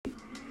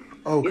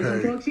Okay.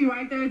 It's a fuck shit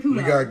right there too.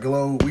 We got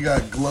Glow. I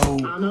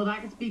don't know if I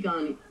can speak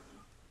on it.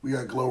 We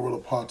got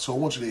Glorilla Part 2. I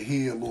want you to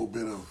hear a little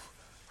bit of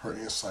her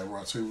insight. Where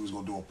I told you we was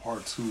gonna do a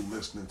Part 2,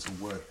 listening to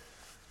what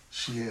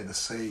she had to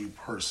say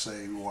per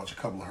se. We watch a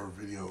couple of her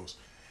videos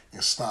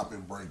and stop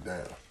and break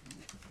down.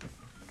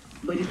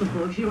 But it's a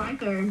fuck shit right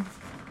there.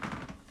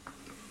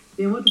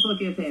 Then what the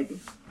fuck else happened?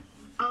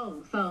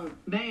 Oh, so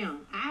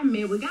bam, I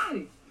met with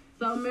Gotti.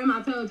 So remember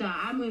I told y'all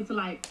I went to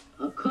like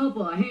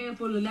a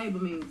handful of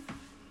label meetings.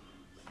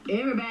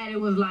 Everybody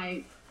was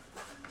like,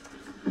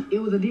 it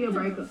was a deal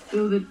breaker.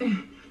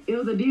 It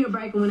was a deal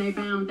breaker when they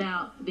found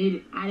out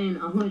that I didn't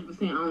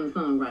 100% own the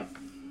song right.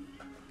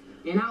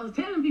 And I was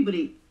telling people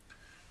that.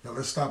 Now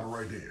let's stop it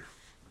right there.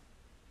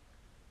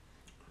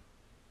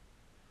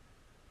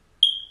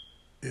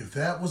 If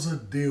that was a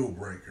deal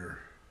breaker,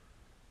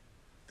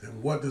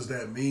 then what does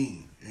that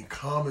mean? In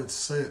common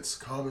sense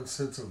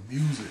of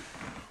music,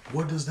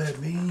 what does that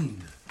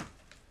mean?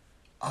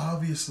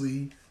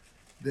 Obviously,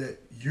 that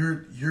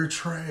you're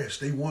trash.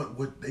 They want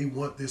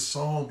this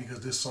song because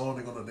this song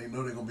they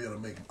know they're gonna be able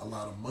to make a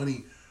lot of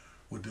money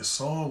with this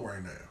song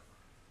right now.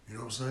 You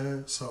know what I'm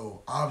saying?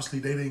 So obviously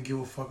they didn't give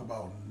a fuck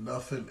about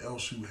nothing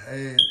else you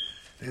had.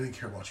 They didn't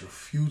care about your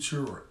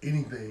future or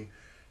anything.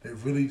 They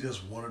really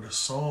just wanted a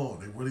song.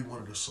 They really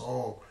wanted a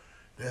song.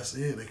 That's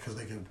it. Because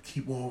they can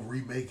keep on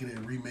remaking it,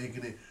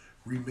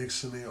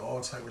 remixing it,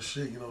 all type of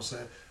shit. You know what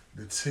I'm saying?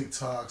 The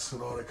TikToks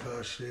and all that kind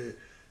of shit.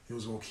 It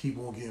was going to keep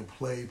on getting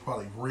played,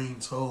 probably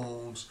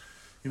ringtones.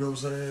 You know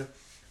what I'm saying?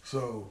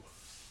 So,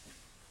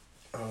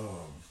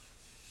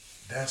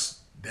 that's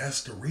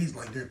the reason.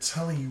 Like, they're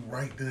telling you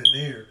right then and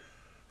there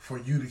for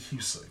you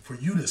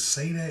to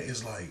say that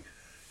is like,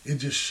 it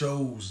just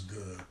shows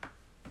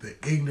the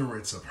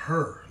ignorance of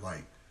her.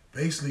 Like,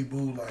 basically,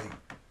 boo, like,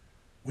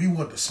 we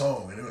want the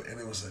song, and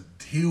it was a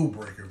deal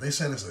breaker. If they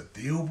said it's a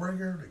deal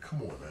breaker, then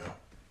come on now.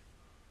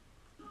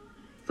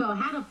 So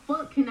how the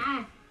fuck can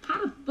I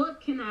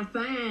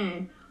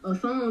sign a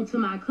song to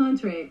my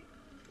contract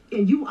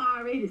and you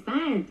already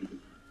signed it?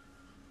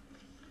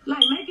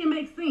 Like, make it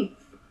make sense.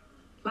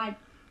 Like,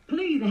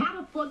 please,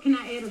 how the fuck can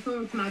I add a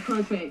song to my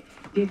contract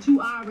that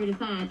you already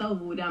signed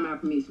over without my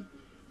permission?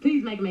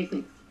 Please make it make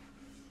sense.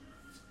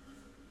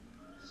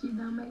 She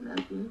don't make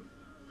nothing.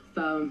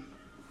 So,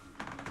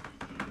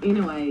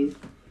 anyways,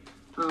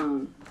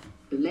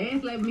 the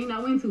last label meeting I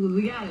went to was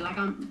We Got It. Like,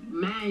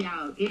 mind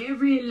y'all,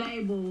 every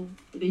label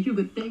that you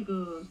could think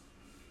of,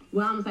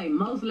 well, I'm gonna say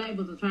most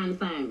labels are trying to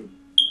sign me.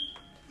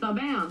 So,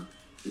 bam,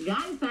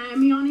 Gotti signed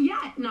me on a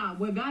yacht. Nah,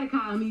 well, Gotti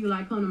called me,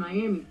 like, come to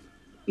Miami.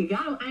 And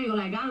Gotti, I ain't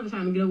gonna lie, Gotti was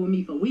trying to get up with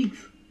me for weeks.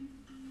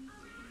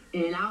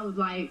 And I was,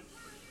 like,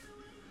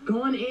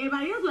 going to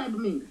everybody else's label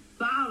meeting.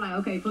 So I was like,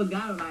 okay, fuck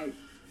Gotti, like,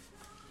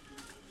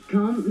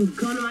 come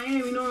to Miami,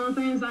 you know what I'm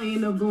saying? So I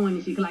ended up going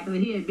and shit. Like,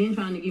 he had been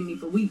trying to get me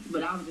for weeks,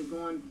 but I was just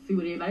going to see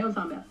what everybody else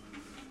talking about.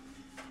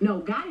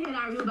 No, Gotti had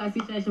already knew about the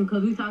situation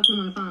because we talked to him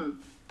on the phone.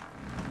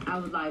 I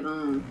was like,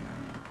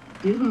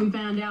 this when we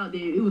found out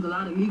that it was a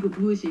lot of legal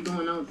bullshit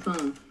going on with the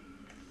song.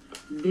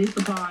 This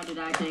the part that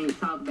I can't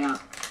talk about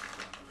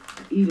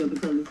either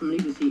because it's some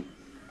legal shit.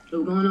 It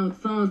was going on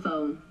with the song,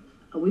 so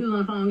we was on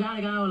the phone,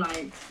 Gotti was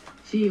like,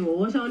 shit, well,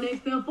 what's your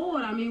next step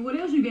forward? I mean, what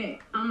else you got?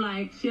 I'm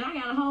like, shit, I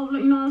got a whole,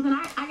 you know what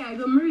I'm saying? I got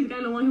good music. I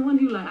know one who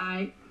wanted you. Like, all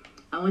right,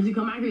 I want you to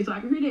come out here so I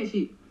can hear that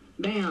shit.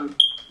 Bam.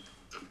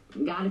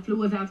 Gotti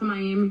flew us out to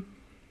Miami.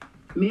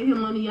 Met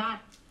him on the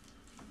yacht.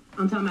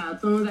 I'm talking about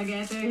as soon as I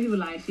got there, he was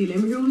like, shit, let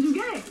me hear what you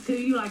got. Tell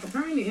you, like,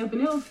 apparently,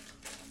 F&L.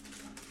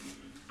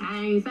 I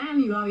ain't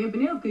signing you all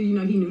F&L because, you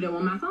know, he knew that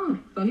was my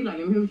song. So he like,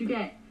 let me hear what you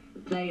got.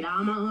 Played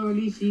all my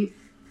unreleased shit.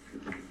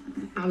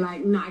 I'm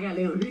like, no, I gotta let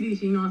him hear this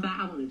shit, you know what I'm saying?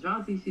 I want to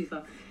drop this shit,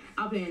 so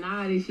I'm playing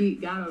all this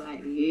shit. Gotta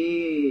like,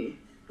 yeah.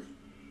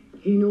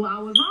 He knew I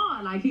was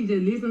hard, like he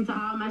just listened to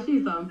all my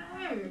shit, so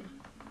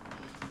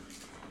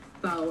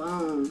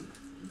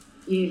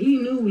yeah, he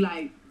knew,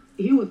 like,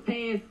 he was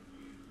past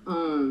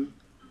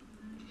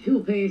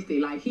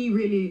it, like he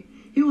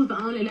was the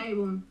only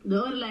label.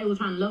 The other label was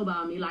trying to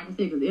lowball me, like I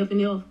said, because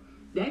F&L,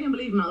 they didn't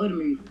believe in my other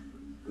music.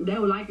 They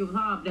were like, it was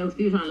hard, but they were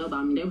still trying to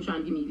lowball me. They were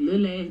trying to give me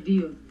little ass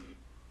deals.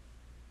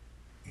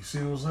 You see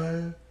what I'm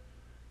saying?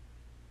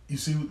 You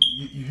see,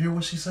 you hear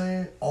what she's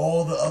saying?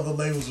 All the other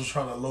labels was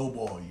trying to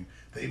lowball you.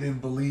 They didn't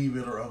believe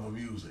in her other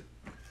music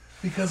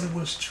because it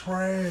was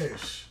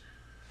trash.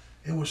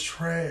 It was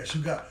trash.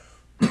 You got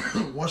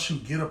once you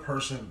get a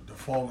person to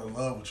fall in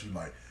love with you,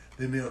 like,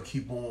 then they'll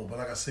keep on. But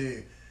like I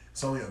said,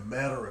 it's only a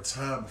matter of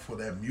time before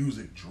that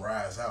music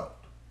dries out.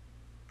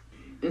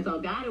 And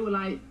so Gotti was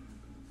like,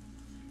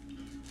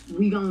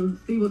 we gonna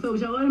see what's up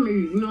with your other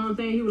music. You know what I'm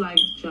saying? He was like,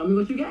 show me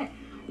what you got.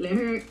 I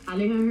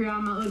let him hear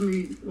all my other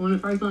music. One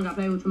of the first songs I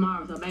played with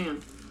Tomorrow, so bam.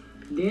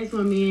 That's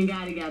when me and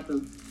Gotti got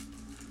them.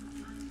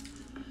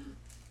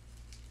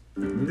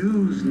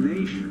 News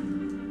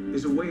Nation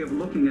is a way of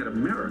looking at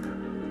America.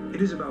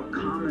 It is about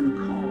common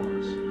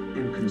cause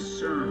and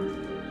concern.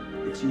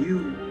 It's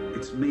you,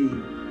 it's me,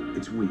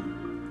 it's we.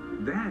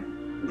 That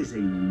is a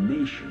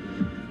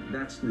nation.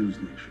 That's News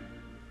Nation.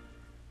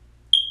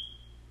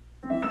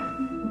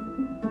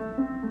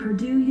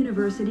 Purdue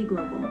University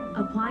Global.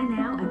 Apply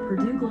now at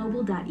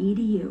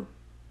purdueglobal.edu.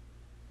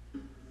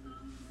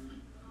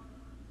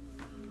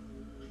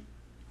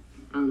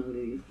 I don't know what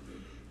it is.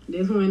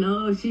 This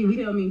when she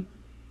tell me,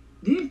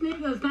 this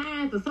nigga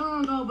signed the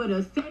song over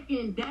the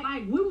second day.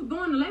 Like, we was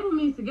going to label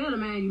meetings together,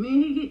 man. You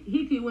mean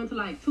he went to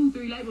like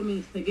 2-3 label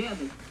meetings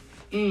together.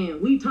 And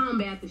we talking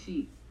about the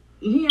shit.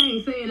 And he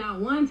ain't saying not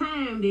one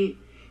time that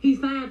he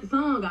signed the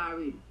song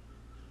already.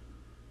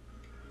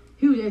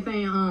 He was just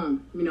saying,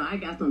 I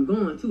got something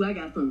going too. I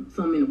got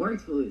something in the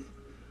works for us.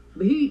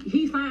 But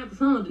he signed the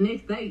song the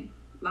next day.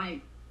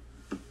 Like,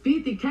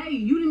 $50K,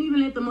 you didn't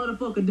even let the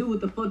motherfucker do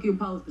what the fuck you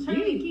supposed to do.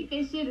 Trying to keep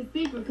that shit a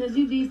secret because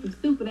you did some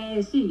stupid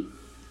ass shit.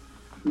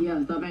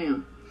 Yeah, so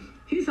bam.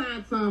 He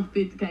signed the song for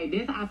 $50K.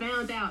 That's how I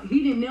found out.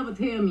 He didn't never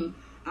tell me.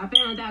 I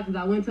found out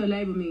because I went to a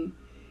label meeting.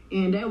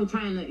 And they were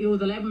it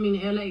was a label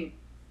meeting in LA.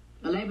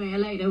 A label in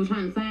LA, they were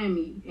trying to sign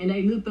me. And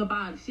they looked up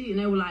all the shit and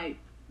they were like,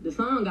 the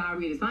song got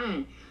already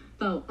signed.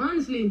 So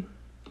honestly,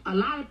 a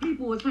lot of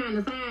people were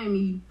trying to sign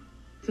me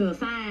to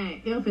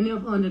sign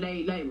F&F under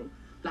their label.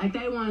 Like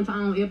they wanted to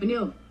own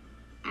F&F.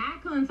 I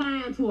couldn't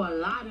sign to a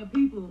lot of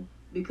people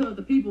because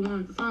the people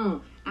wanted the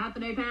song. After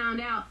they found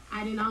out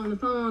I didn't own the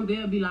song,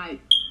 they'll be like,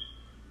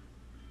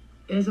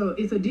 it's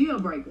a deal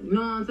breaker. You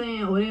know what I'm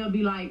saying? Or they'll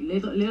be like,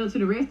 let her to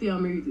the rest of your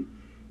music.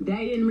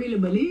 They didn't really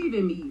believe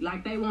in me.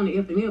 Like they wanted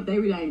F&F. They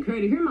really ain't care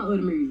to hear my other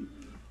music.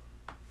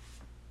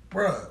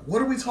 Bruh,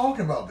 what are we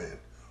talking about then?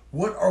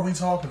 What are we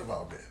talking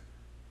about then?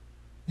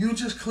 You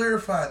just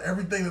clarified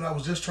everything that I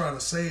was just trying to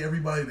say.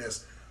 Everybody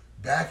that's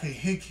backing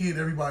Hit Kid,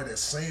 everybody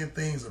that's saying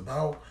things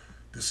about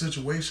the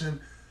situation,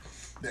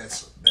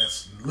 that's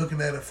looking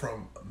at it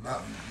from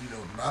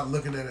not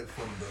looking at it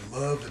from the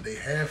love that they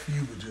have for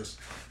you, but just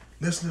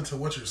listening to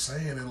what you're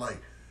saying and like,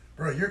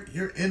 bro,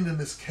 you're ending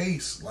this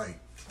case.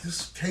 Like,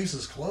 this case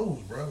is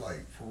closed, bro.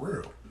 Like, for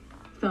real.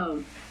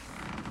 So,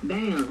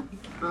 bam,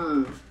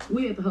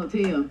 we at the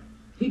hotel.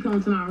 He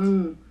come to my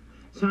room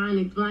trying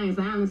to explain,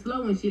 sounding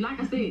slow and shit.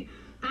 Like I said,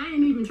 I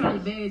ain't even trying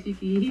to bash you,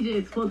 kid. He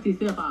just fucked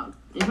himself out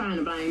and trying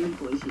to blame me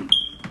for his shit.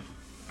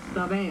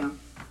 So, bam.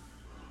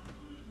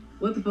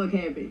 What the fuck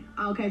happened?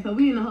 Okay, so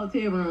we in the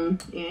hotel room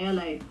in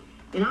LA.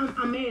 And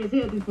I'm mad as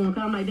hell at this point,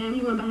 because I'm like, damn,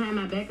 you went behind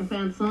my back and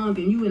signed the song,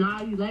 and you and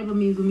all these label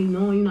meetings with me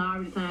knowing I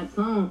already signed the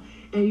song,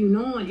 and you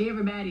knowing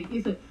everybody,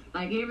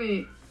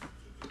 everybody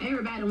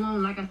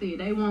want, like I said,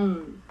 they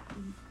want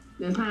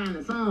to sign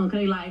the song, because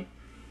they like,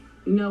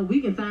 we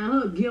can sign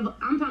her,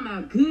 I'm talking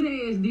about good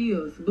ass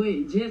deals,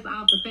 but just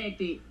off the fact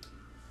that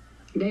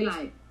they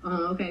like,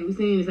 okay, we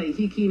seen it say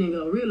Hit Kid and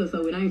Gorilla,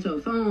 so it ain't your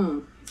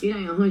song. It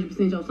ain't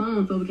 100% your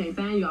song, so we can't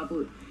sign you off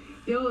of it.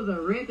 It was a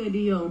record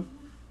deal.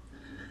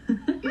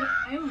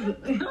 It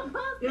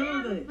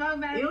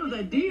was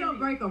a deal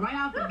breaker right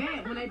off the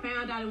bat when they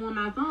found out it wasn't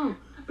my song.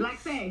 Like I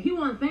said, he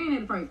wasn't saying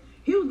that at first.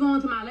 He was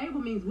going to my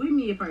label meetings with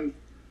me at first.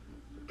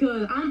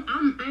 Cause I ain't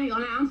gonna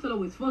lie, I'm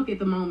slow as fuck at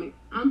the moment.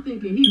 I'm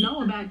thinking he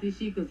know about this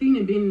shit cause he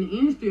done been in the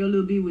industry a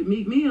little bit with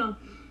Meek Mill.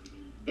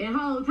 And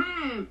whole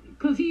time,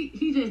 cause he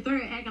just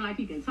started acting like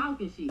he can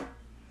talk and shit.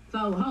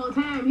 So whole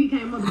time he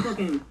can't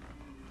motherfucking,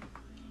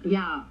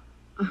 y'all.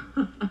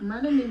 My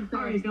nigga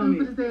sound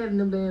stupid as hell in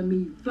them damn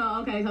meetings. So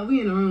okay, so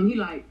we in the room. He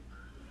like,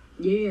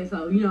 yeah.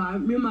 So I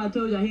remember I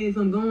told you I had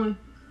something going.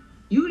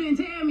 You didn't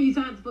tell me you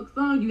signed the fuck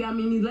song. You got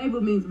me in these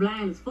label meetings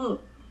blind as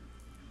fuck.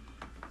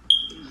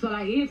 So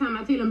like every time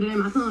I tell them that ain't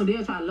my song,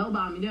 they'll try to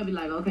lowball me. They'll be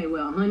like, okay,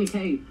 well,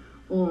 100K,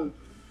 or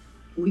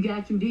we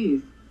got you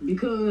this,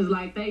 because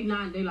like they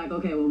like,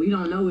 okay, well, we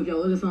don't know if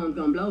your other song's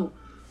gonna blow,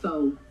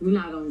 so we're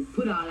not gonna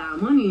put all our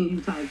money in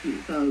you type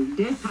shit. So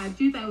that's type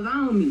shit that was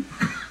on me.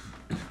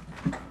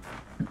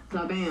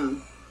 So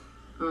bam.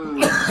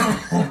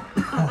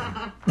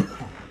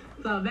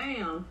 So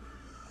bam.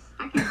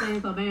 I keep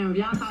saying so bam. If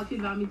y'all talk shit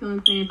about me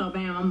saying so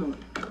bam, I'm up.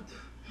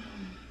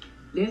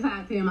 That's how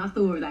I tell my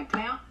stories. I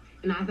clap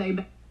and I say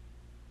bam.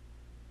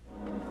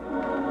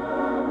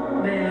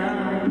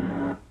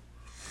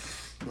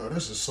 Bro,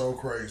 this is so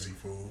crazy,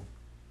 fool.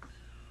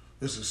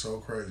 This is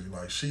so crazy.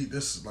 Like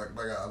this is like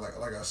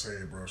I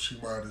said, bro. She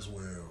might as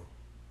well.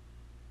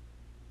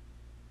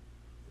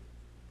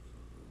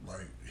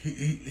 Like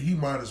he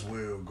might as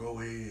well go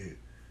ahead.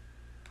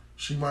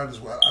 She might as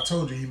well. I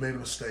told you he made a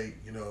mistake,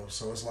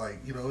 So it's like,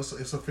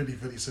 it's a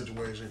 50-50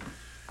 situation.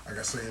 Like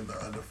I say in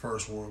the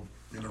first one,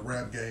 in the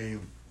rap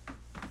game,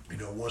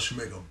 once you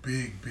make a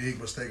big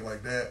mistake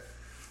like that,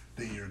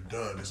 then you're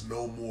done. There's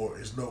no more.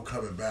 There's no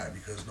coming back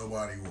because they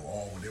will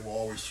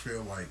always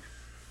feel like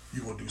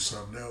you're gonna do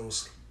something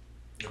else,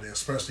 and then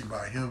especially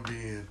by him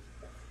being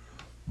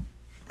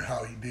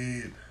how he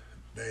did,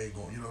 they ain't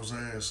gonna. You know what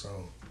I'm saying?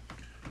 So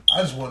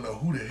I just want to know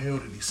who the hell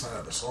did he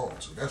sign the song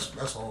to?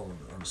 That's all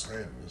I'm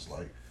understanding. It's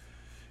like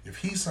if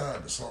he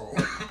signed the song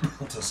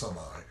to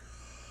somebody,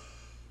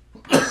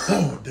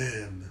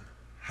 then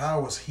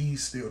how is he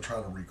still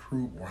trying to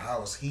recruit, or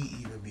how is he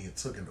even being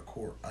taken to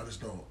court? I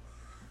just don't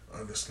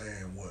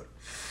understand what.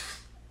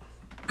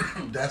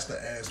 That's the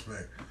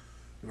aspect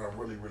that I'm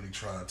really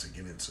trying to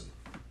get into.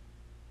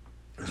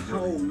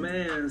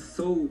 Man,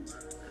 so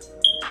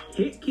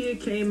Hit Kid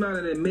came out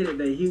and admitted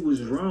that he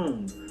was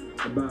wrong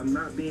about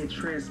not being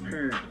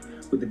transparent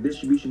with the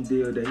distribution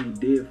deal that he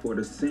did for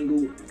the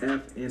single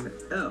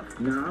FNF.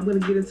 Now, I'm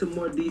going to get into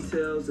more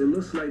details. It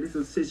looks like this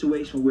is a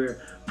situation where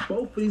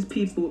both of these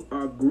people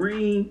are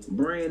green,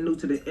 brand new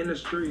to the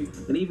industry,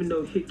 and even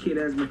though Hit Kid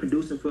has been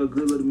producing for a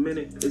good little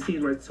minute, it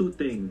seems like two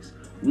things.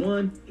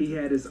 One, he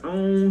had his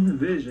own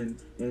vision,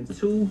 and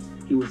two,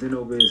 he was in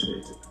over his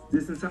head.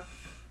 This entire...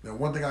 Now,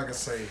 one thing I can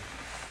say,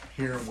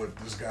 hearing what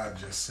this guy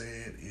just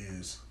said,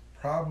 is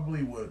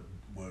probably what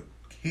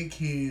Hit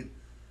Kid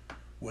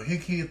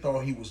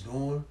thought he was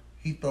doing.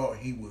 He thought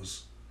he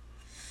was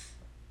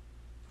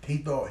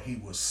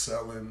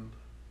selling.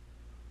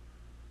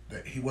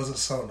 That he wasn't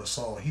selling the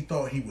song. He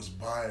thought he was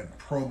buying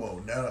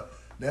promo.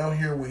 Now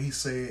hearing what he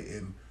said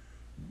and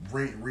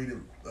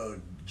reading,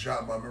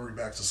 jot my memory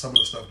back to some of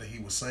the stuff that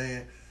he was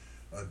saying.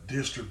 A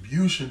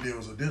distribution deal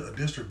is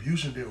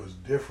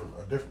different.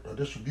 A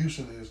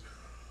distribution is,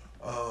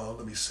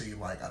 let me see.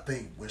 Like I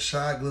think when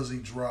Shy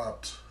Glizzy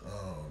dropped,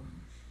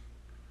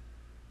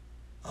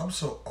 I'm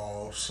so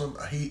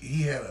off.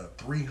 He had a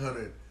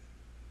 300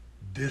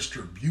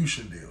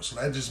 distribution deal, so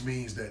that just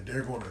means that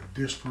they're going to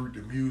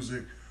distribute the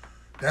music.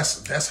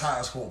 That's how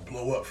it's going to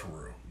blow up for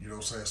real. You know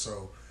what I'm saying?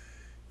 So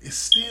it's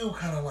still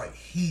kind of like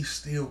he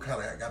still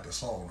kind of got the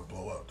song to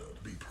blow up, though.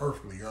 To be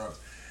perfectly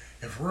honest,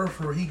 and for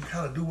real, he can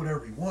kind of do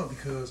whatever he want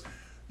because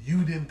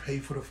you didn't pay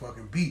for the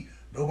fucking beat.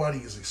 Nobody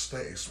is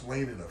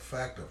explaining the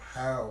fact of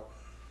how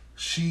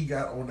she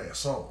got on that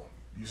song.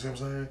 You see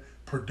what I'm saying?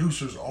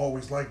 Producers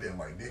always like that.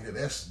 Like, nigga,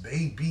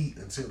 they beat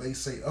until they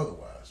say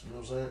otherwise. You know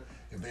what I'm saying?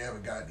 If they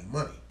haven't got any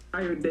money.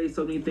 Entire day,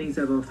 so many things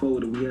have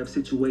unfolded. We have a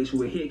situation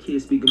where Hit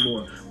Kid speaking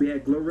more. We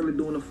had Glorilla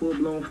doing a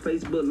full-blown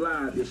Facebook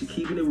Live. Yeah, she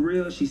keeping it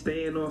real. She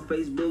staying on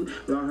Facebook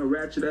with all her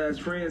ratchet-ass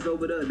friends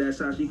over there. That's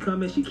how she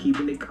coming. She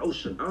keeping it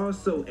kosher.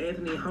 Also,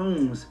 Anthony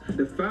Holmes,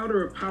 the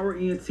founder of Power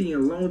ENT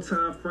and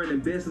longtime friend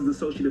and business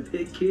associate of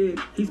Hit Kid,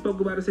 he spoke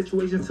about the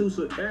situation too.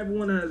 So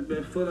everyone has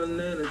been filling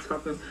in and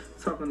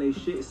talking their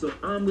shit. So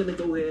I'm gonna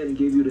go ahead and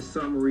give you the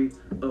summary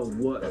of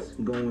what's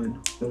going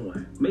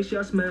on. Make sure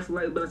y'all smash the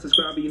like button,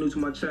 subscribe if you're new to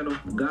my channel.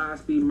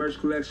 Godspeed merch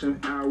collection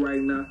out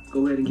right now.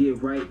 Go ahead and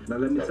get right. Now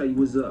let me tell you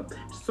what's up.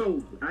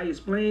 So I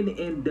explained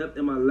in depth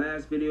in my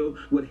last video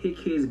what Hit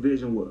Kid's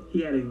vision was.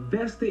 He had a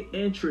vested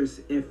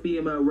interest in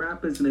female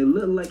rappers, and it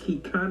looked like he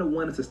kind of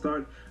wanted to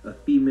start a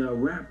female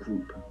rap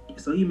group.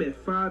 So he met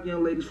 5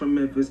 young ladies from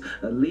Memphis: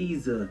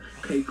 Aliza,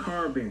 K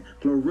Carbon,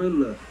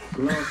 Glorilla,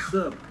 Gloss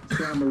Up,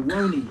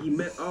 Samaroni. He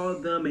met all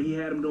of them and he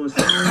had them doing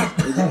songs.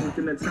 And then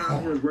within that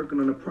time, he was working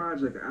on a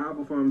project, an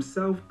album for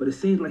himself. But it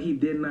seems like he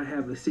did not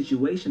have a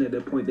situation at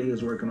that point that he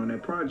was working on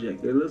that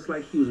project. It looks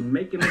like he was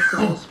making the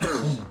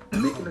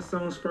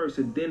songs first,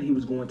 and then he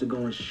was going to go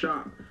and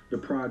shop the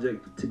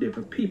project to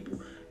different people.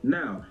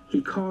 Now,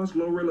 he calls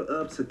Glorilla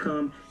up to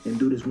come and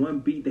do this one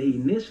beat that he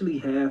initially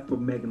had for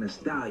Megan Thee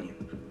Stallion.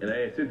 And I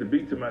had sent the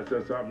beat to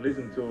myself, so I'm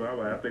listening to it. I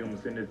was like, I think I'm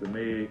gonna send this to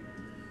Meg.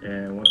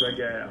 And once I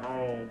got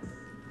home,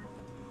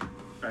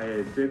 I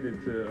had sent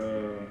it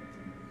to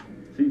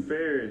T.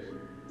 Ferris.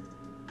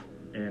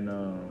 And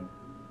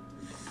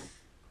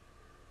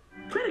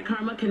Credit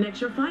Karma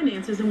connects your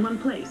finances in one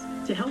place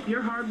to help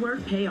your hard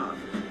work pay off.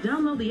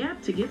 Download the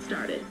app to get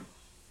started.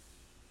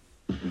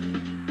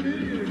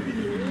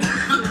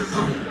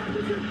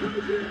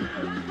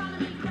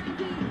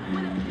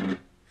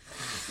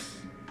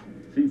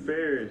 T.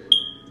 Ferris,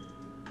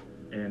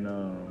 and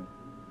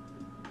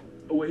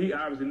well, he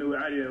obviously knew.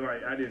 I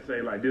didn't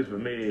say like this for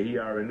me. He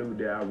already knew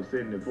that I was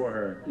sending it for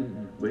her,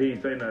 but he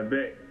didn't say nothing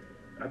back.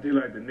 I feel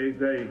like the next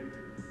day,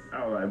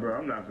 I was like, bro,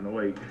 I'm not gonna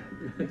wait.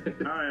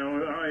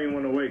 I ain't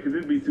want to wait because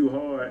it'd be too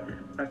hard.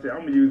 I said,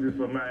 I'm gonna use this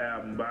for my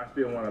album, but I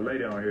still want a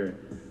lady on here.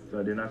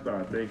 So then I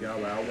started thinking, I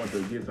was like, I want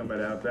to get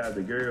somebody outside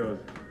the girls.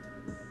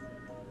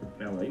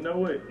 And I'm like, you know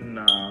what?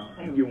 Nah,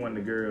 I'm gonna get one of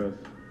the girls.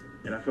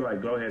 And I feel like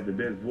Glow had the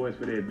best voice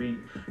for that beat.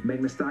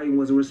 Megan Thee Stallion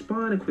wasn't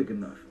responding quick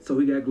enough. So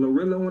he got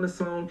Glorilla on the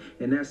song,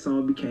 and that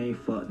song became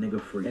Fuck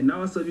Nigga Free. And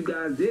also, if you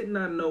guys did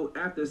not know,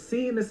 after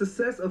seeing the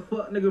success of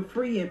Fuck Nigga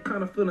Free and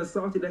kind of feeling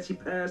salty that she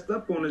passed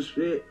up on the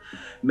shit,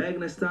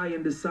 Megan Thee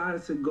Stallion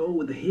decided to go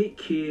with the Hit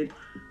Kid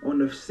on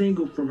the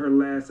single from her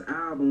last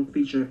album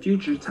featuring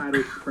Future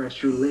titled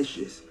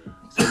Pressurelicious.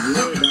 So yeah,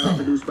 that was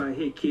produced by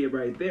Hit Kid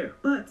right there.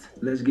 But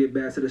let's get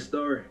back to the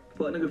story.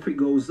 Fuck Nigga Free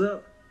goes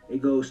up,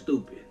 it goes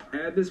stupid.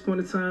 At this point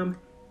in time,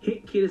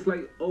 Hit Kid is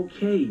like,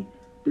 okay,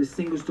 this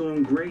single's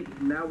doing great.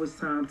 Now it's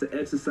time to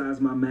exercise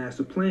my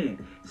master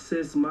plan.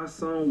 Since my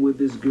song with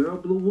this girl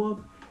blew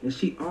up, and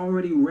she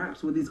already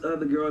raps with these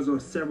other girls on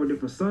several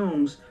different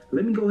songs,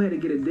 let me go ahead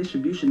and get a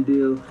distribution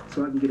deal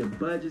so I can get a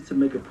budget to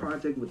make a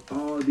project with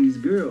all these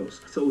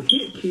girls. So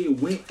Hit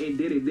Kid went and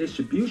did a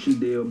distribution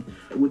deal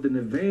with an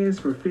advance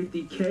for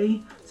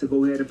 $50K to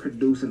go ahead and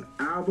produce an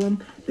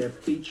album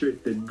that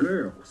featured the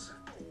girls.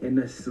 And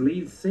the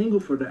lead single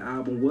for the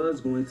album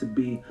was going to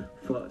be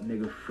Fuck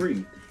Nigga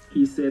Free.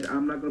 He said,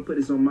 I'm not going to put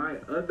this on my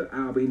other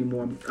album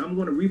anymore. I'm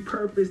going to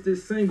repurpose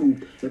this single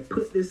and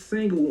put this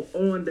single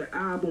on the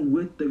album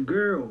with the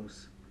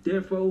girls.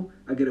 Therefore,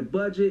 I get a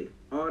budget,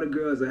 all the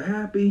girls are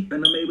happy,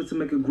 and I'm able to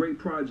make a great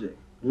project.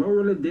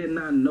 Glorilla did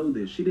not know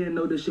this. She didn't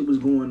know this shit was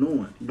going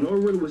on.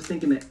 Glorilla was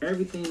thinking that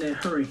everything that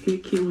her and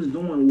Hit Kid was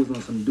doing was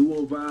on some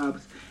duo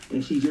vibes,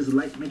 and she just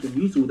liked making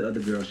music with the other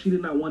girls. She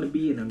did not want to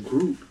be in a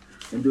group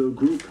and do a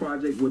group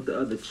project with the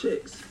other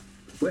chicks.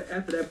 But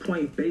after that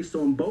point, based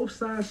on both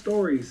sides'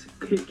 stories,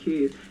 Hit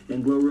Kid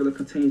and Glorilla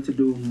continued to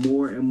do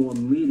more and more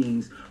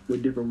meetings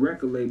with different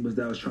record labels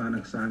that was trying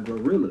to sign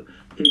Glorilla.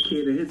 Hit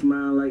Kid in his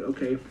mind, like,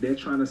 okay, they're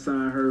trying to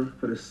sign her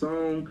for the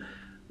song.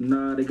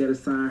 Nah, they gotta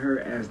sign her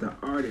as the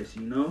artist,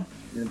 you know?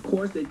 And of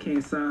course they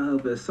can't sign her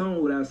for the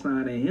song without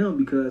signing him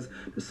because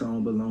the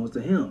song belongs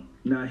to him.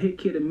 Now, Hit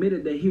Kid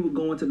admitted that he would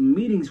go into the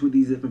meetings with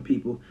these different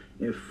people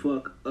and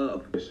fuck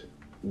up.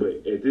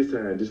 But at this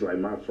time, just like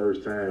my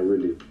first time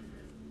really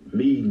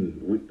meeting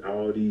with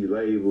all these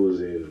labels,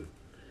 and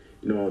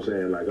you know what I'm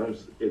saying, like I'm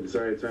at the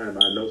same time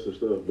I know some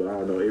stuff, but I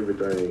don't know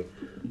everything.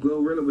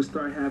 Glorilla would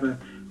start having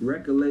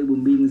record label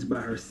meetings by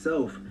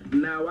herself.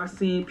 Now, I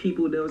seen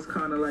people that was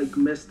kind of like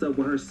messed up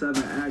with her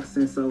southern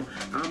accent, so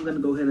I'm gonna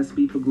go ahead and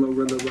speak for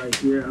Glorilla right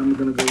here. I'm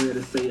gonna go ahead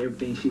and say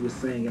everything she was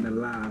saying in the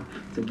live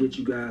to get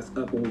you guys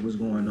up on what was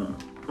going on.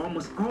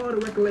 Almost all the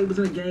record labels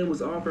in the game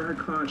was offering her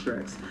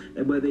contracts,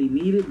 but they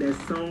needed that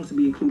song to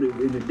be included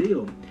in the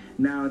deal.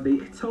 Now, they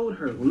told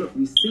her, look,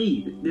 you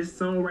see, this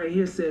song right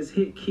here says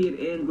Hit Kid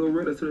and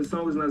Glorilla, so the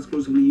song is not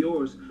exclusively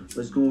yours.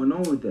 What's going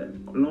on with that?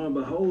 Lo and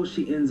behold,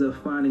 she ends up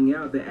finding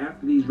out that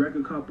after these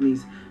record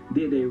companies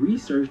did their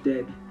research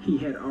that he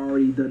had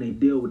already done a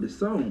deal with the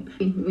song.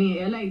 We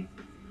in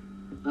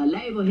LA, a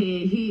label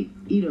head hit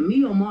either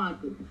me or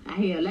Martha. I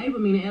had a label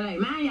meeting in LA.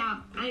 Man,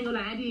 y'all, I ain't gonna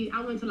lie,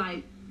 I went to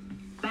like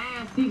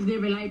 5, 6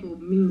 different label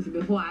meetings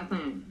before I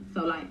signed.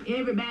 So like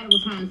everybody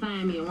was trying to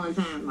sign me at one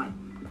time. Like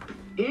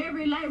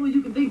every label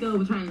you could think of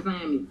was trying to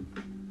sign me.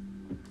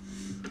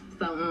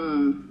 So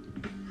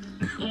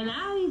and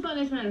all these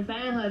folks trying to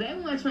sign her, they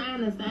weren't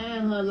trying to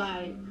sign her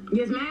like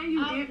yes, man,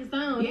 you off the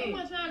song. Yeah. They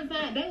weren't trying to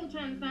sign. They were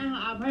trying to sign her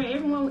off her.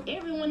 Everyone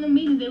in the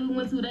meetings that we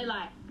went to, they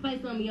like play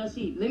some of your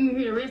shit. Let me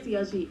hear the rest of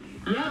your shit.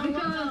 Yeah,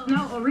 because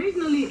no,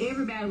 originally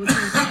everybody was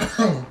trying to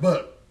sign.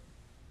 But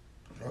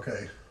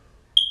okay,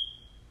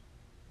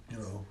 you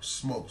know,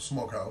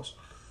 smokehouse.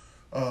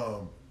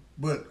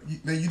 But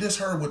now you just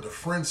heard what the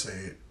friend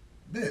said.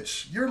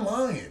 Bitch, you're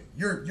lying.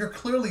 You're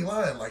clearly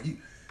lying. Like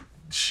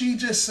she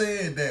just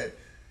said that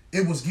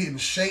it was getting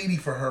shady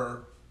for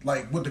her.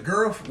 Like what the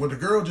girl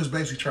just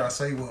basically tried to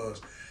say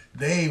was,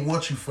 they ain't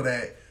want you for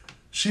that.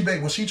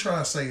 What she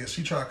trying to say is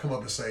she trying to come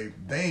up and say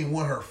they ain't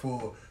want her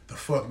for the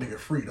fuck nigga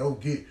free. Don't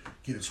get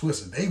it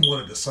twisted. They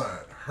wanted to sign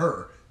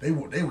her. They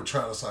were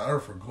trying to sign her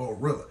for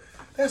Glorilla.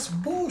 That's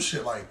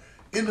bullshit. Like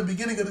in the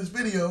beginning of this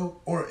video,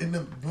 or in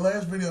the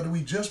last video that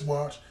we just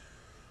watched,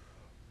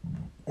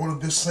 or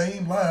this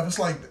same live, it's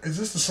like, is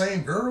this the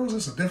same girl? Is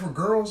this a different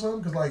girl or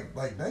something? Because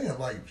like damn,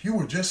 like you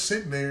were just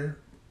sitting there,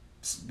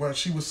 but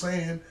she was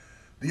saying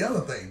the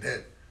other thing,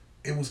 that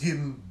it was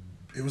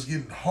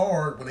getting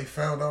hard when they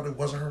found out it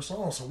wasn't her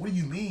song. So what do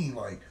you mean?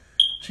 Like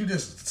she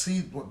just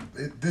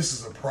this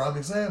is a prime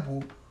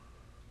example.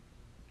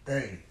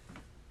 Hey,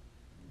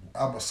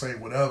 I'ma say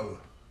whatever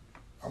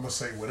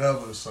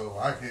so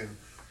I can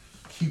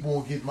keep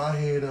on getting my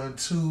hair done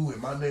too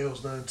and my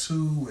nails done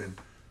too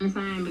and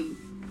sign me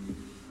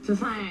to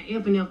sign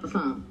F&F for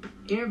something.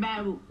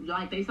 Everybody,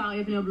 like, they saw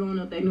F&F blowing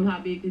up. They knew how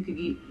big it could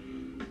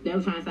get. They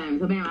was trying to sign me.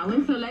 So, man, I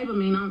went to the label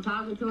meeting. I'm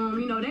talking to them.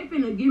 You know, they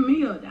finna give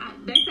me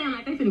they sound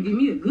like they finna give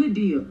me a good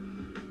deal.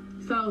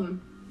 So,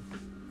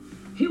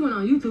 he went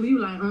on YouTube. He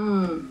was like,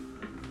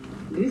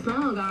 this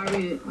song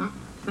already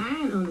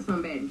signed under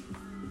somebody.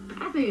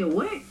 I said,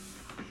 what?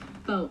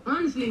 So,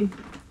 honestly,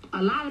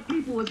 a lot of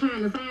people were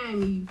trying to sign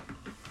me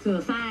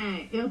to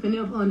sign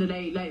F&F under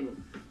their label.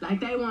 Like,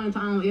 they wanted to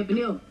own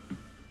F&F.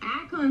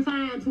 I couldn't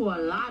sign to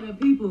a lot of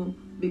people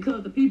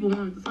because the people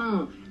wanted the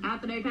song.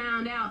 After they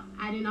found out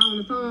I didn't own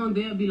the song,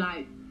 they'll be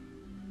like,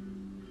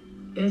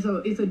 it's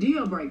a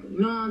deal breaker. You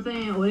know what I'm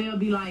saying? Or they'll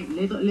be like,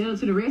 let her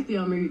to the rest of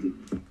your music.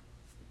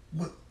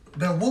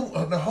 Now hold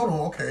on,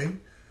 okay.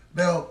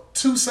 Now,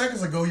 2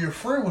 seconds ago, your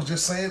friend was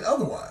just saying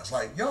otherwise.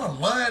 Like, y'all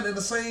lying in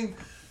the same...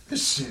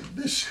 This shit.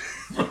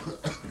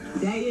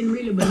 They didn't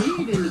really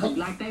believe in me.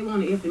 Like, they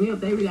wanted F&F.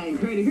 They really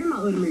ain't ready to hear my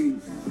other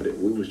music.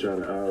 We was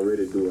trying to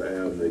already do an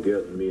album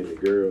together, me and the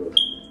girls,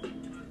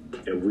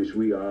 in which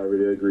we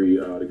already agreed,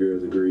 all the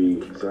girls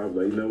agreed. So I was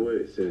like, you know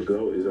what, since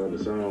Glow is on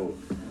the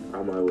song,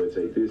 I might as well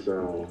take this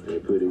song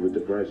and put it with the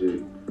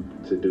project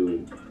to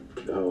do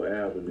the whole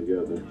album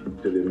together,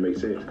 because it makes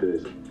sense,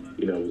 because,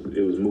 you know,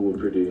 it was moving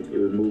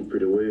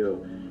pretty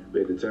well.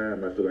 But at the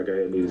time, I feel like I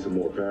had needed some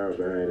more power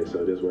behind it,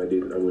 so that's what I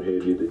did. I went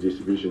ahead and did the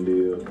distribution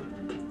deal,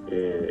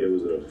 and it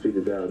was a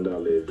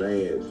 $50,000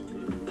 advance,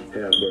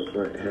 half up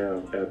front,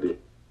 half after.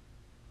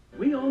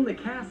 We own the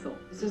castle.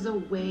 This is a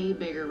way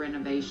bigger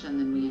renovation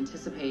than we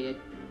anticipated.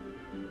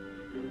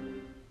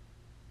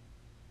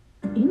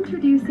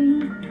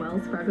 Introducing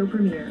Wells Fargo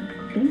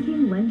Premier.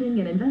 Banking, lending,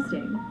 and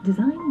investing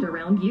designed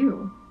around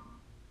you.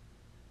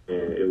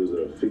 And it was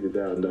a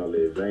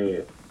 $50,000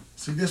 advance,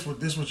 See, this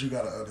what you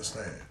gotta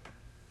understand.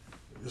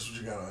 This is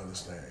what you gotta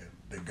understand.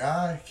 The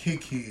guy,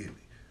 Hit Kid,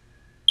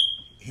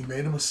 he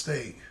made a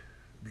mistake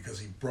because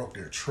he broke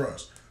their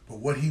trust. But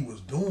what he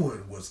was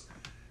doing was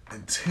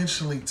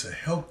intentionally to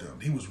help them.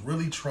 He was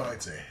really trying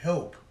to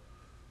help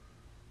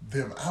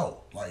them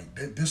out. Like,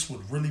 this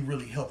would really,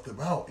 really help them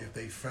out if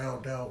they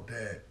found out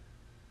that,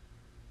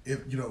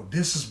 if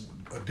this is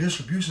a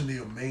distribution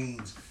deal,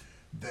 means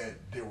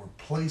that there were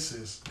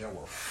places that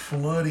were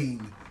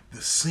flooding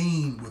the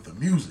scene with the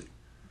music.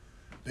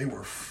 They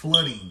were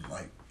flooding,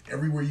 like,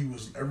 everywhere you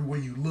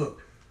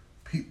look,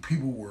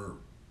 people were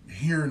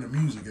hearing the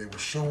music. They were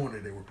showing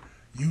it. They were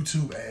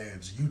YouTube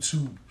ads,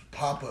 YouTube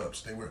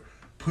pop-ups. They were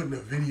putting a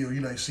video,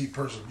 you see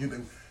person,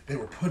 they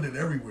were putting it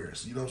everywhere.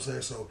 So, you know what I'm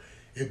saying? So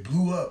it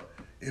blew up.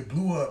 It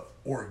blew up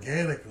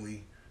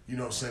organically, you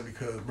know what I'm saying?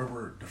 Because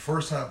remember, the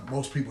first time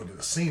most people that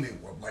have seen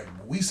it, like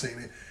when we seen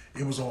it,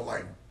 it was on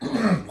like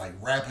like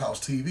Rap House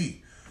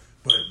TV.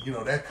 But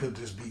that could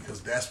just be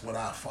because that's what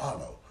I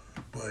follow.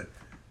 But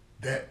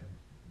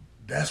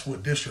that's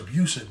what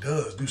distribution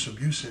does.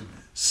 Distribution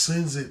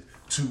sends it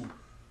to,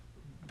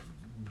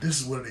 this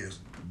is what it is.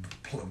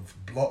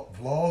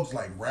 Vlogs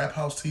like Rap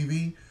House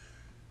TV,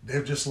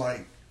 they're just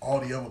like all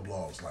the other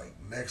blogs, like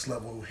Next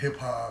Level Hip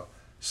Hop,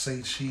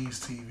 Say Cheese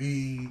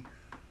TV,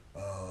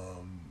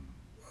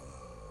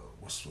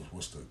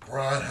 what's the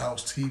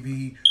Grindhouse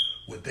TV.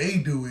 What they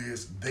do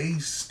is they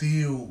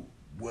steal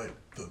what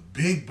the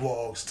big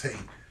blogs take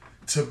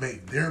to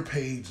make their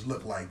page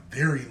look like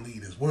they're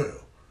elite as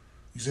well.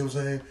 You see what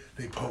I'm saying?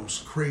 They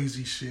post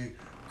crazy shit,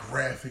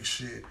 graphic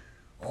shit,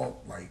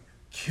 all like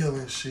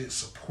killing shit,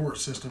 support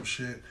system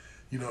shit.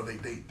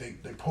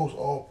 They post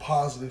all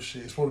positive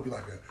shit. It's supposed to be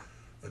like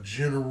a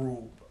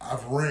general.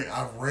 I've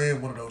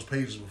ran one of those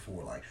pages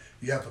before. Like,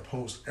 you have to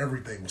post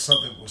everything when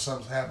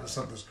something's happening,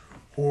 something's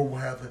horrible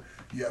happening.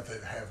 You have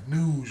to have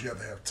news. You have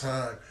to have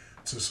time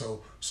to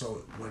so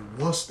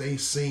once they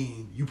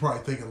seen, you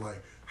probably thinking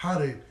like, how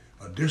did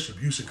a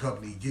distribution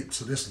company get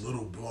to this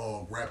little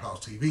blog, Rap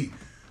House TV?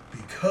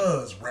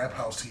 Because Rap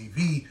House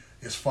TV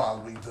is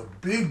following the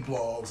big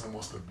blogs, and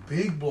once the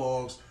big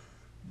blogs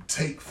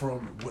take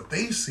from what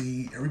they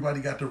see, everybody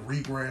got the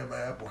Regram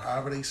app or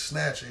however they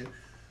snatch it,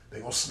 they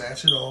gonna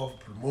snatch it off.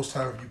 Most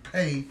time, if you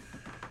pay,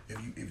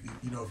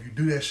 if you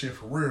do that shit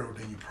for real,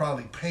 then you're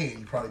probably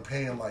paying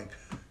like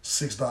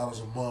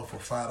 $6 a month or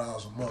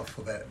 $5 a month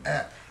for that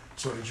app,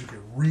 so that you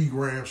can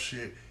regram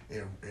shit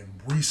and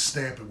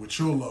restamp it with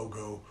your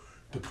logo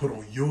to put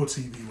on your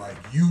TV like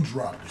you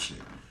dropped the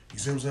shit. You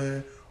see what I'm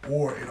saying?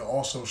 Or it'll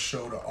also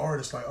show the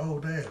artist like, oh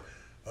damn,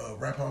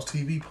 Rap House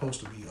TV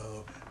posted me,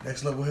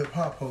 Next Level Hip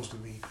Hop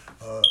posted me,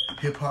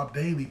 Hip Hop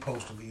Daily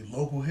posted me,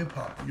 Local Hip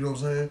Hop, you know what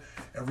I'm saying?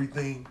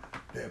 Everything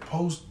that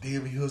posts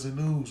DMV Hoods and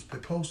News, they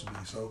posted me.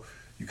 So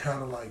you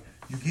kind of like,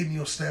 you getting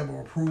your stamp of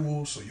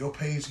approval, so your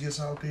page gets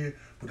out there,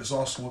 but it's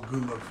also a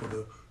good look for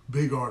the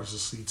big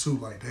artists to see too,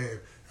 like, damn,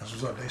 that's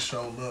what's up, they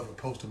show love and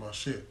posted my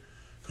shit.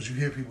 Because you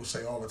hear people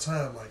say all the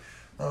time, like,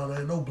 oh, there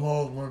ain't no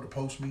blogs wanted to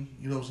post me,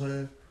 you know what I'm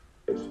saying?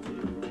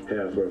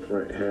 Half up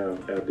front,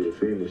 half after it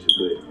finished,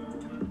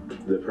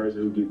 but the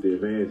person who get the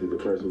advantage is the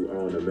person who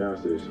owned the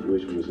masters,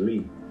 which was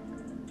me,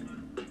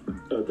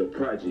 of the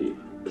project.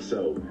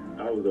 So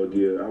I was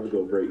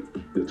gonna break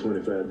the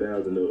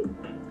 25,000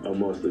 up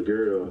amongst the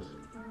girls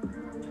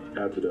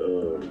after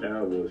the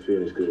album was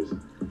finished, because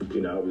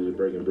I was just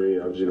breaking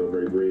bread. I was just gonna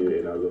break bread,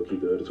 and I was gonna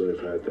keep the other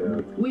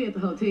 25,000. We at the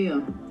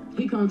hotel.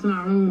 He come to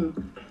my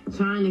room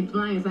trying to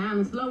explain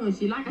sounding slow and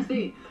shit. Like I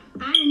said,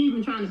 I ain't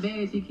even trying to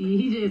bash you, kid.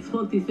 He just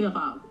fucked himself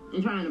out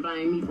and trying to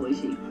blame me for his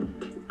shit.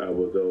 I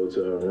would go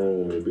to her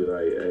room and be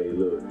like, hey,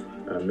 look,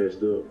 I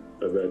messed up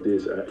about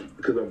this.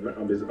 Because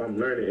I'm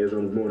learning as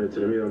I'm going into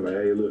the meeting. I'm like,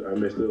 hey, look, I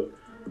messed up.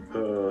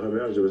 Her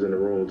manager was in the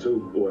room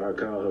too. Or I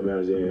called her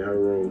manager in her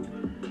room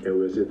and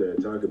we'll sit there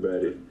and talk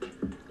about it.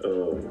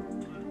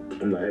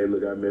 I'm like, hey,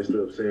 look, I messed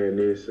up saying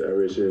this. I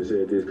really should have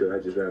said this because I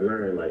just got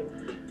learned. Like,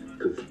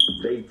 because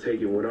they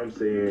taking what I'm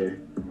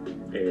saying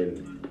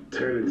and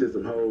turn into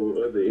some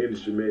whole other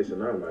industry mess,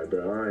 and I'm like,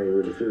 bro, I ain't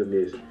really feeling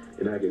this.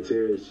 And I could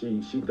tell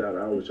she thought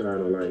I was trying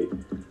to like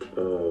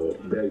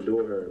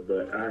backdoor her,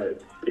 but I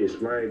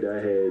explained that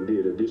I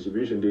did a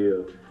distribution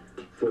deal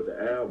for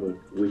the album,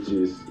 which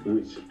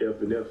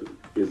F&F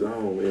is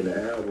on, and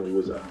the album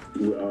was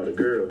with all the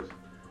girls.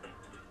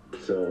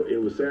 So it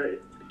was,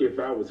 if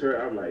I was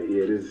her, I'm like,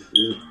 yeah, this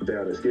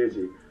sounded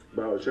sketchy.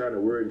 But I was trying to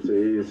word it to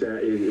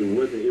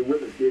it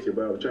wasn't sketchy,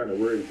 but I was trying to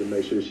word it to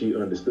make sure she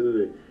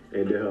understood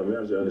and that her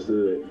manager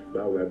understood.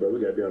 But I was like, bro, we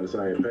gotta be on the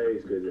same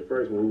page, because at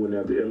first when we went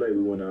out to LA,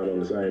 we went out on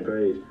the same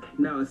page.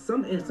 Now, in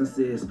some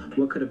instances,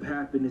 what could have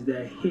happened is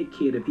that Hit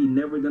Kid, if he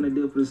never done a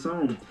deal for the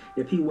song,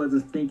 if he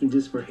wasn't thinking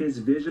just for his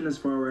vision as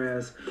far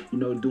as,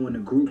 doing a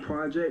group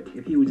project,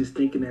 if he was just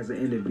thinking as an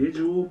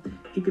individual,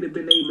 he could have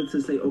been able to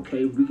say,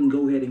 okay, we can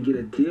go ahead and get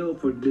a deal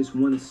for this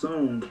one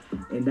song,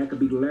 and that could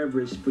be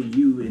leveraged for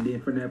you, and then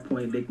from that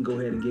point, they can go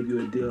ahead and give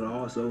you a deal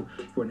also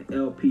for an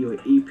LP or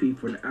EP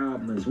for an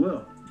album as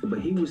well. But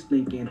he was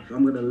thinking,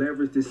 I'm going to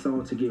leverage this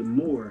song to get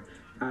more.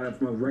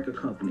 from a record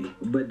company,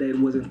 but that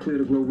wasn't clear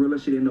to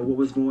Glorilla. She didn't know what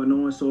was going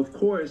on, so of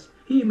course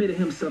he admitted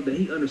himself that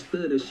he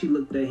understood that she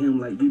looked at him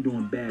like you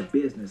doing bad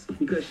business,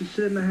 because she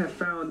should not have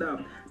found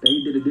out that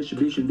he did a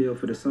distribution deal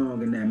for the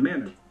song in that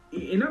manner.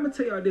 And I'm gonna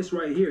tell y'all this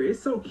right here,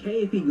 it's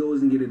okay if he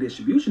goes and get a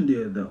distribution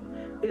deal though.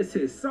 It's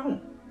his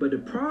song. But the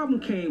problem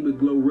came with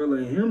Glorilla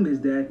and him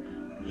is that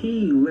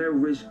he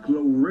leveraged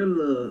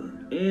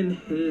Glorilla in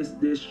his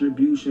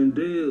distribution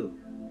deal.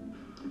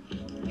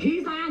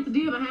 He signed the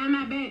deal behind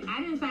my back.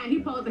 I didn't sign. He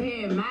supposed to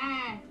have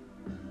my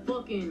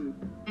fucking.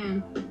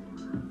 And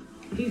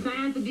he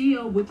signed the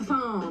deal with the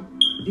song.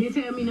 Didn't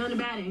tell me nothing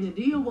about it. And the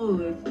deal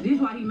was, this is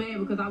why he mad,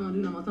 because I want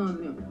to do no more songs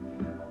with him.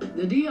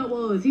 The deal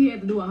was he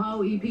had to do a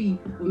whole EP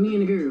with me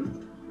and the girls.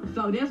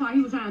 So that's why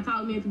he was trying to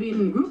talk me into being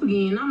in the group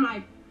again. And I'm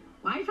like,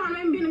 why you trying to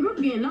make me be in the group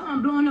again? No,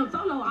 I'm blowing up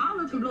solo. I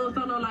always can blow up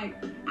solo. Like,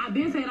 I've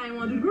been said I didn't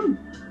want to do the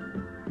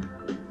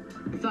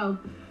group. So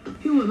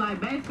he was like,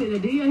 basically the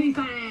deal he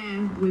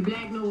signed with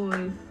Black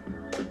Noise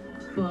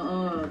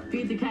for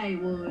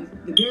 50K was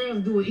the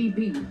girls do an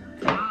EP.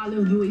 All of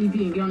us do an EP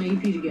and get on the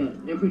EP together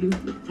and produce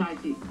it,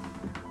 type shit.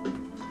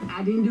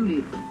 I didn't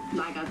do that.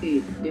 Like I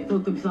said, that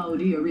fucked up this whole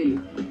deal really.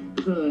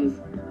 Because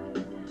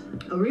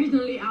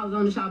originally I was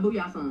on the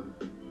Shabuya song.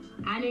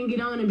 I didn't get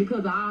on it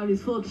because of all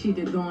this fuck shit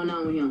that's going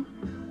on with him.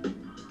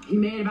 He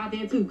mad about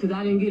that too, because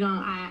I didn't get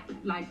on.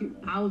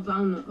 I was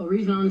on the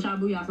original on the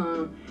Shabuya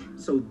song.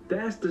 So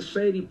that's the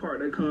shady part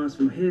that comes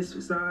from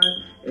his side,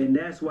 and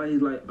that's why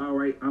he's like, all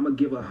right, I'm gonna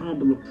give a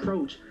humble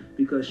approach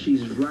because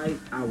she's right.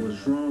 I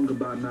was wrong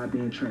about not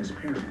being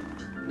transparent.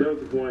 That was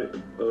the point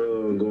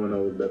going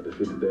on about the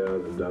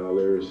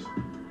 $50,000.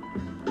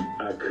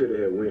 I could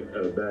have went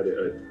about it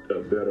a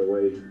better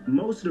way.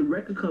 Most of the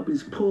record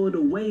companies pulled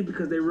away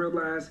because they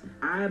realized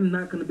I'm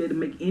not gonna be able to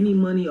make any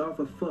money off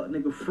of Fuck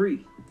Nigga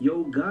Free.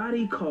 Yo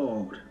Gotti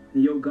called.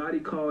 Yo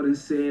Gotti called and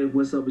said,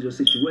 what's up with your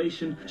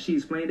situation? She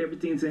explained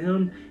everything to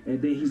him, and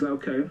then he's like,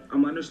 okay,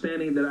 I'm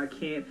understanding that I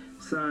can't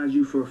sign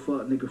you for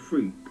Fuck Nigga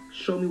Free.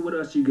 Show me what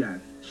else you got.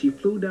 She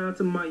flew down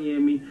to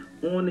Miami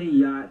on a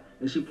yacht,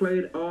 and she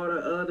played all the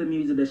other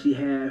music that she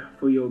had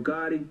for Yo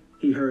Gotti.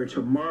 He heard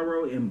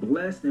Tomorrow and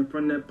Blessed, and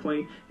from that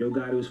point, Yo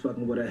Gotti was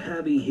fucking with her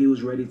heavy. He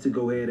was ready to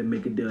go ahead and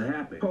make a deal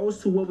happen.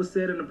 Opposed to what was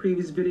said in the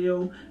previous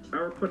video, I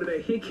reported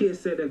that Hit Kid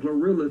said that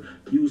Glorilla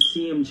used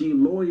CMG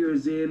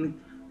lawyers in.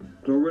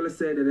 Glorilla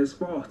said that it's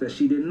false, that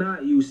she did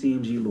not use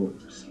CMG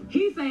lawyers.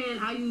 He's saying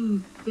I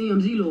use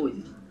CMG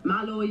lawyers.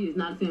 My lawyer is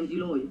not a CMG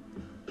lawyer.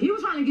 He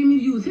was trying to get me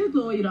to use his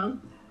lawyer though.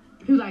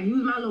 He was like,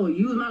 use my lawyer,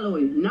 use my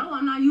lawyer. No,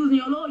 I'm not using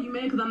your lawyer, you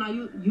man, because I'm not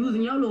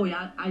using your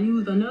lawyer. I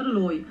used another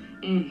lawyer,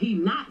 and he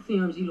not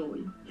CMG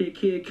lawyer. Hit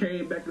Kid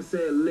came back and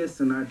said,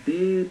 listen, I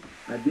did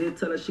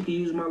tell her she could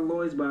use my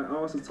lawyers, but I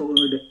also told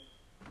her that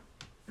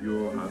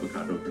your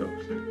avocado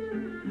toast.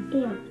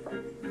 Yeah.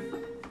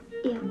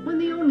 When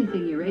the only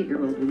thing your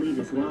 8-year-old will eat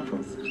is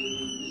waffles,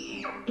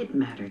 it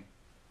mattered.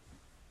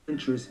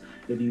 Interest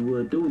if you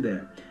would do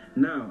that.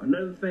 Now,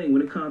 another thing,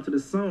 when it comes to the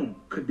song,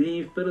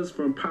 Kadeem Phillips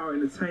from Power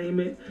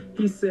Entertainment,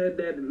 he said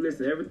that,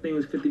 listen, everything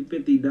was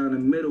 50-50 down the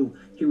middle.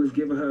 He was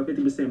giving her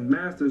 50%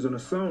 masters on the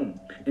song.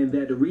 And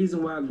that the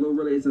reason why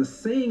Glorilla isn't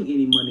seeing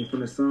any money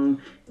from the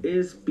song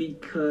is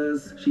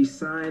because she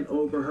signed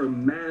over her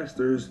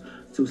masters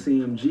to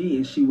CMG,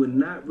 and she would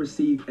not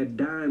receive a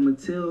dime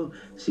until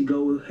she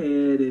go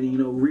ahead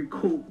and,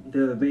 recoup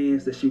the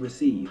advance that she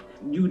received.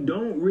 You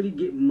don't really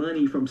get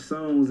money from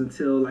songs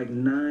until like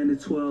 9 to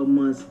 12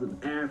 months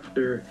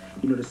after,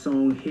 the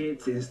song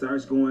hits and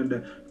starts going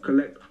to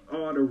collect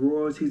all the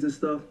royalties and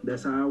stuff.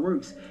 That's how it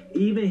works.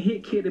 Even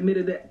Hit Kid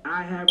admitted that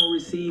I haven't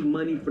received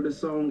money for the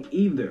song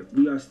either.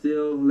 We are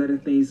still letting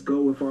things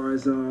go as far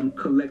as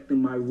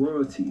collecting my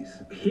royalties.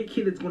 Hit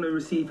Kid is going to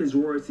receive his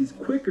royalties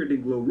quicker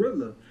than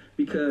Glorilla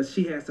because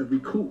she has to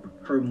recoup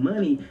her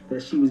money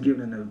that she was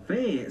given in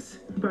advance.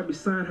 She probably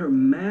signed her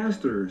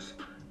masters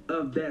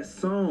of that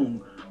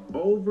song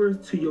over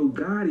to Yo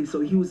Gotti,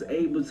 so he was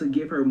able to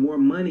give her more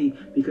money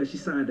because she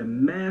signed the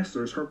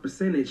masters, her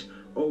percentage,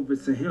 over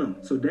to him.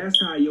 So that's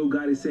how Yo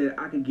Gotti said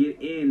I could get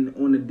in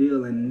on the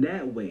deal in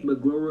that way.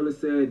 But Glorilla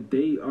said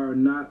they are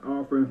not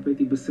offering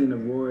 50%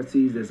 of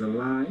royalties. That's a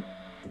lie.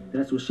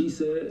 That's what she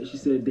said. She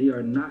said they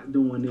are not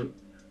doing it.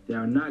 They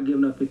are not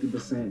giving up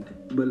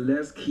 50%. But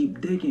let's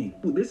keep digging.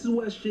 This is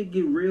where shit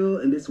get real,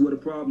 and this is where the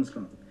problems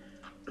come.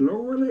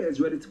 Glorilla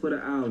is ready to put an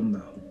album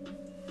out,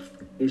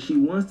 and she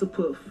wants to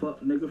put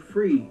Fuck Nigga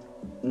Free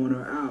on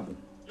her album.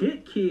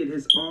 Hit Kid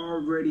has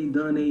already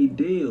done a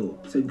deal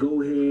to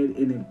go ahead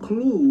and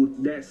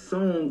include that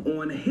song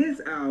on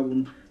his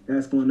album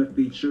that's going to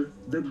feature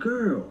the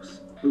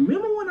girls.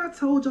 Remember when I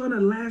told y'all in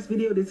the last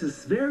video, this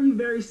is very,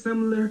 very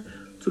similar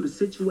to the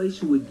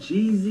situation with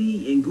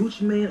Jeezy and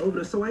Gucci Mane over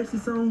the So Icy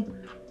song?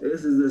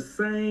 This is the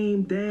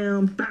same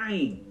damn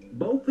thing.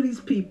 Both of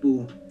these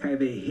people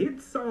have a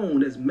hit song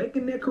that's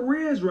making their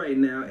careers right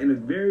now in a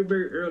very,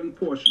 very early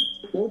portion.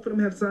 Both of them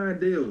have signed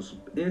deals,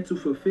 and to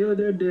fulfill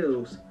their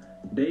deals,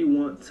 they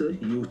want to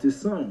use this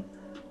song.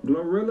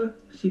 Glorilla,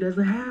 she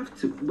doesn't have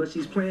to, but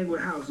she's playing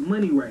with house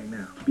money right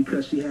now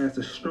because she has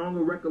a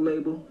stronger record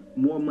label,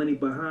 more money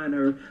behind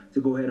her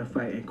to go ahead and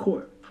fight in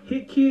court.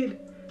 Hit Kid,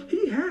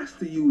 he has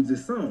to use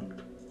this song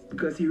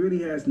because he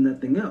really has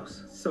nothing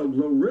else. So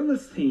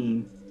Glorilla's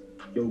team,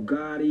 Yo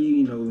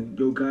Gotti,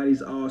 Yo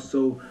Gotti's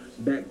also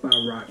backed by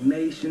Roc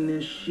Nation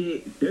and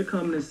shit. They're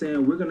coming and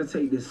saying, we're going to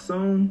take this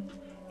song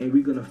and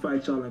we're going to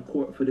fight y'all in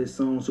court for this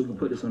song so we can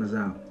put this on his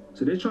album.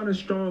 So they're trying to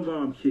strong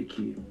arm Hit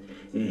Kid.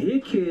 And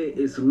Hit Kid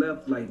is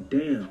left like,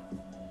 damn,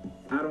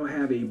 I don't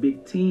have a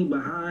big team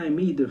behind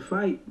me to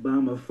fight, but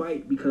I'm going to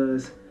fight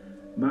because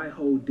my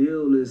whole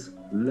deal is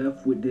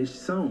left with this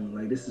song.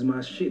 Like, this is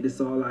my shit. This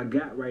is all I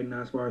got right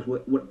now as far as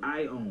what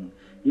I own.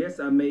 Yes,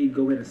 I may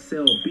go ahead and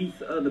sell beats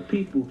to other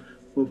people,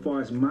 but as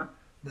far as my...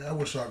 Man, I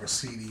wish y'all could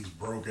see these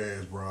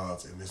broke-ass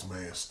broads in this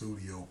man's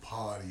studio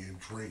partying,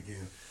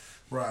 drinking.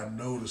 Bro, I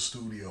know the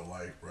studio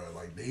life, bro.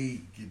 Like,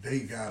 they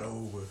got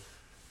over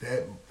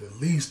that. The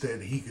least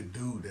that he could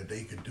do, that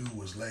they could do,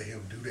 was let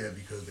him do that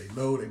because they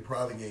know they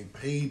probably ain't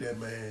paid that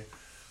man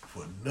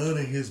for none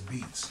of his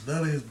beats.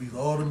 None of his beats.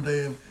 All them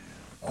damn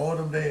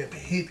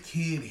Hit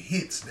Kid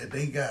hits that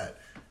they got,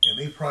 and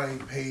they probably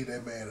ain't paid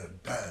that man a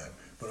dime.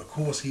 But of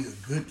course, he a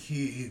good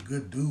kid, he a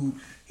good dude.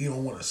 He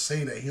don't want to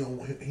say that. He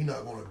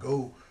not gonna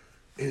go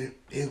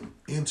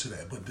into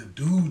that. But the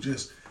dude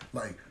just,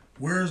 like,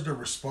 where's the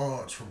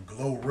response from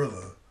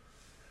Glorilla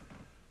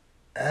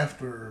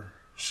after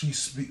she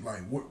speak,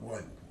 like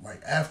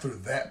after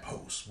that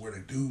post where the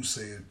dude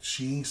said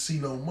she ain't see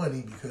no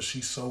money because she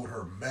sold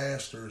her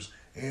masters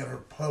and her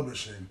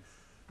publishing.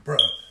 Bruh,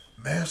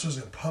 masters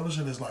and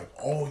publishing is like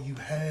all you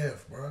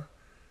have, bruh.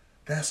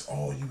 That's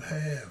all you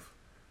have.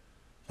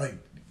 Like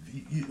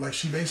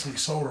she basically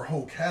sold her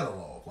whole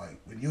catalog.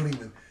 Like, when you don't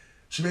even,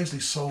 she basically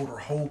sold her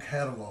whole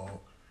catalog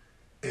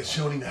and she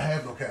don't even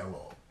have no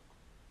catalog.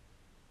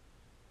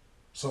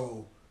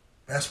 So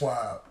that's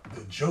why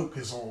the joke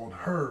is on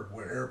her,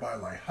 where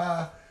everybody like,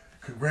 hi,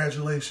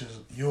 congratulations,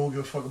 you don't give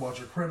a fuck about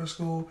your credit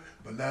score,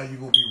 but now you're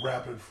gonna be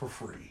rapping for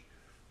free.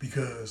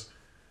 Because,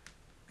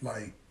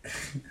 like,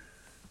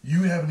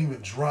 you haven't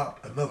even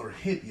dropped another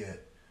hit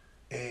yet,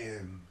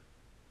 and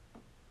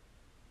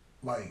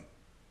like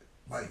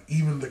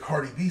even the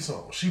Cardi B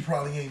song, she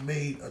probably ain't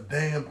made a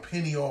damn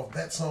penny off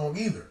that song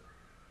either.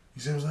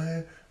 You see what I'm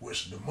saying?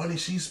 Which the money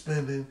she's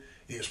spending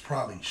is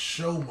probably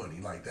show money.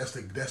 Like, that's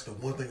the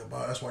one thing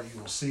about it. That's why you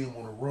don't see them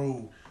on the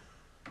road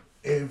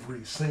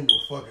every single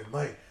fucking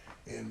night.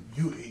 And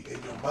you,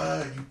 in your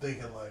mind, you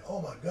thinking like,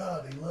 oh my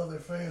God, they love their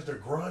fans. They're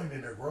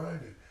grinding.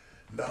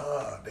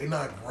 Nah, they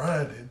not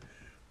grinding.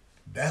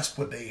 That's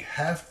what they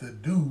have to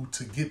do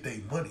to get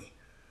their money.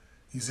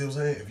 You see what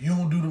I'm saying? If you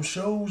don't do them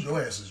shows,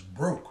 your ass is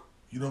broke.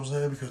 You know what I'm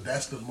saying? Because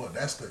that's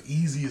the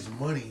easiest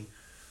money.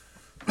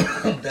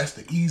 That's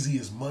the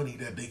easiest money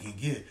that they can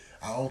get.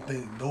 I don't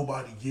think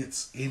nobody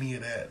gets any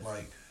of that.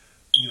 Like,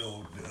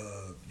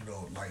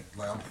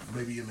 like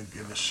maybe in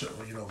the show,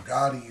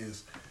 Gotti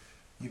is,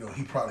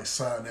 he probably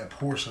signed that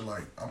portion.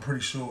 Like, I'm pretty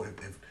sure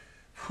if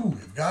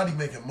Gotti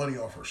making money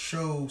off her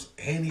shows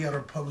and he got her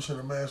publishing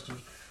her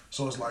masters,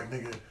 so it's like,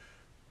 nigga,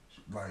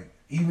 like,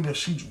 even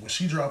if when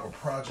she drop a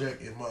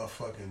project in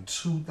motherfucking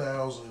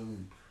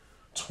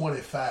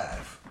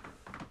 2025,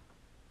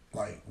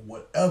 like,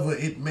 whatever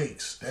it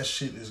makes, that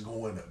shit is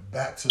going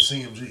back to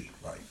CMG.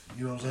 Like,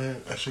 you know what I'm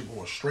saying? That shit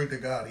going straight to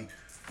Gotti,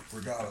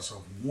 regardless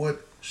of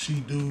what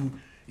she do.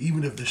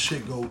 Even if the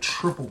shit go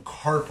triple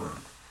carpet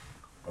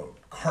or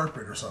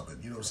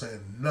something, you know what I'm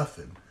saying?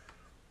 Nothing.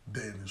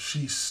 Then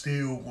she's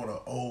still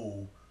gonna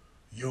owe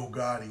Yo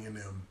Gotti and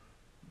them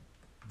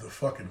the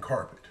fucking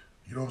carpet.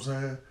 You know what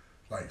I'm saying?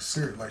 Like,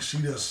 seriously, like,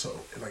 she does so,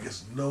 like,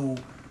 it's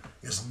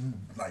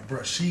like,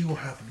 bruh, she gonna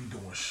have to be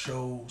doing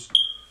shows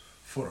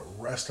for the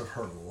rest of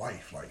her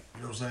life. Like,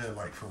 you know what I'm saying?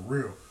 Like, for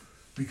real.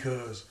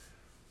 Because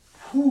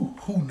who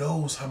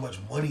knows how much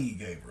money he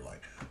gave her?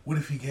 Like, what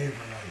if he gave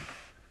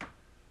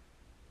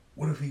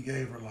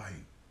her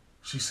like,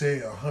 she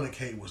said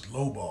 100K was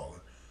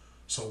lowballing.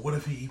 So what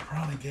if he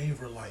probably gave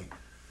her like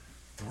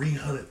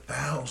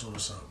 300,000 or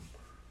something?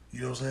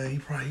 You know what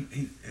I'm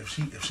saying? If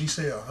she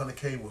said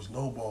 100K was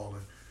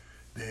lowballing,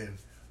 then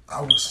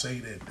I would say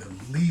that the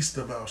least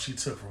amount she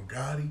took from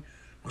Gotti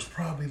was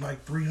probably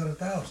like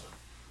 300,000,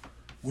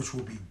 which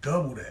would be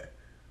double that.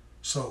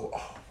 So,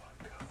 oh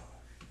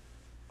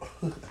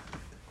my God.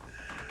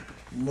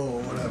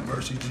 Lord, have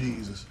mercy,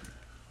 Jesus.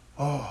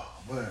 Oh,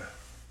 man.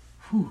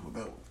 Whew,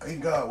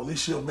 thank God. Well, at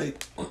least she'll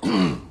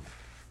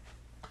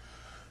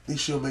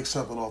make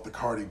something off the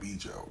Cardi B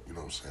joke. You know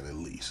what I'm saying? At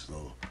least.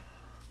 So,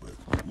 but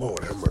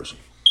Lord, have mercy.